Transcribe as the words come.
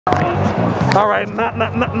All right,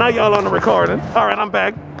 now y'all on the recording. All right, I'm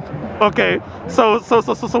back. Okay, so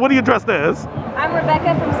what are you dressed as? I'm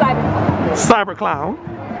Rebecca from Cyberpunk. Cyberclown.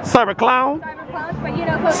 Cyberclown? Cyberpunk, but you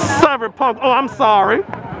know close enough. Cyberpunk. Oh, I'm sorry.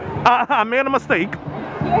 I made a mistake.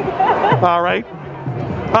 All right.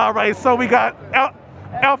 All right, so we got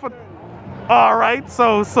Alpha. All right,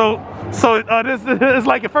 so this is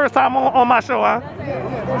like your first time on my show, huh?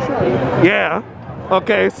 Yeah.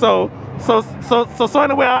 Okay, so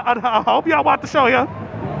anyway, I hope y'all watch the show, yeah?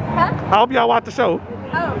 Huh? I hope y'all watch the show.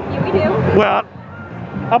 Oh, yeah, we do. Well,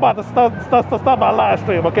 I'm about to start my live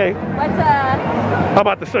stream, okay? What's I'm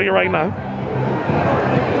about to show you right now.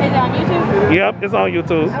 Is it on YouTube? Yep, it's on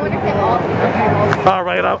YouTube. I wonder if they all. All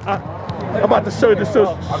right, I'm about to show this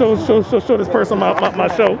person my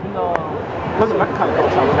show.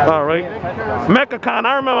 All right, MAH00758.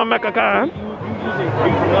 I remember MAH00758.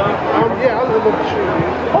 Yeah, I live up the street.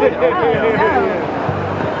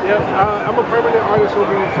 Yeah, I'm a permanent artist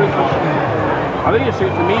over in Frisbee. I think you're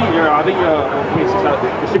shooting for me, I think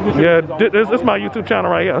you're yeah, this is my YouTube channel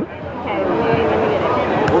right here. Okay, let me get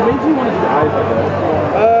it. What made you want to do eyes like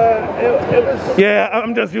that? It was. Yeah,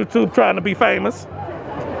 I'm just YouTube trying to be famous.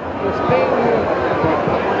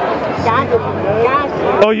 Gotcha.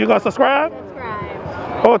 Oh, you gonna subscribe?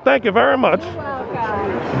 Subscribe. Oh, thank you very much. You're welcome.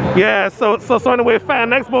 Yeah, so anyway, Fan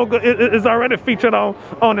Expo is already featured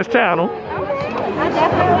on this channel. Okay. I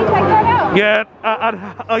definitely check that out.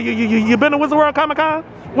 Yeah, you been to Wizard World Comic Con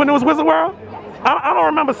when it was Wizard World? I don't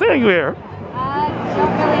remember seeing you here. Don't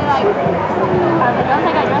really like. I don't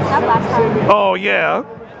think I dressed up last time. Oh yeah.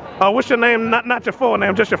 What's your name? Not your full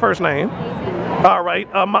name, just your first name. Easy. All right.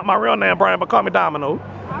 My real name Brian, but call me Domino. All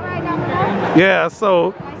right, Domino. Yeah.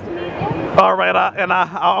 So. Nice to meet you. All right. I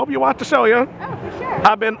hope you watch the show, yeah. Oh, for sure.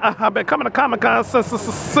 I've been coming to Comic Con since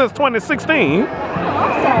 2016. Oh,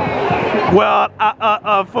 awesome. Well,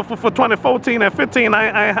 for 2014 and 15,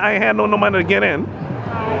 I ain't had no money to get in.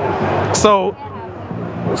 So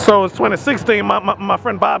it's 2016. My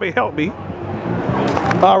friend Bobby helped me.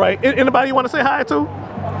 All right. Anybody you want to say hi to?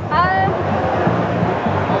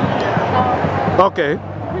 No. Okay.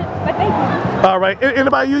 But thank you. All right.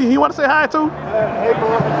 Anybody you want to say hi to? Hey,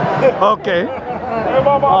 Mom. Okay.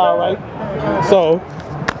 All right. So,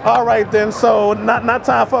 all right then. So not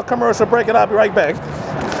time for a commercial break, and I'll be right back.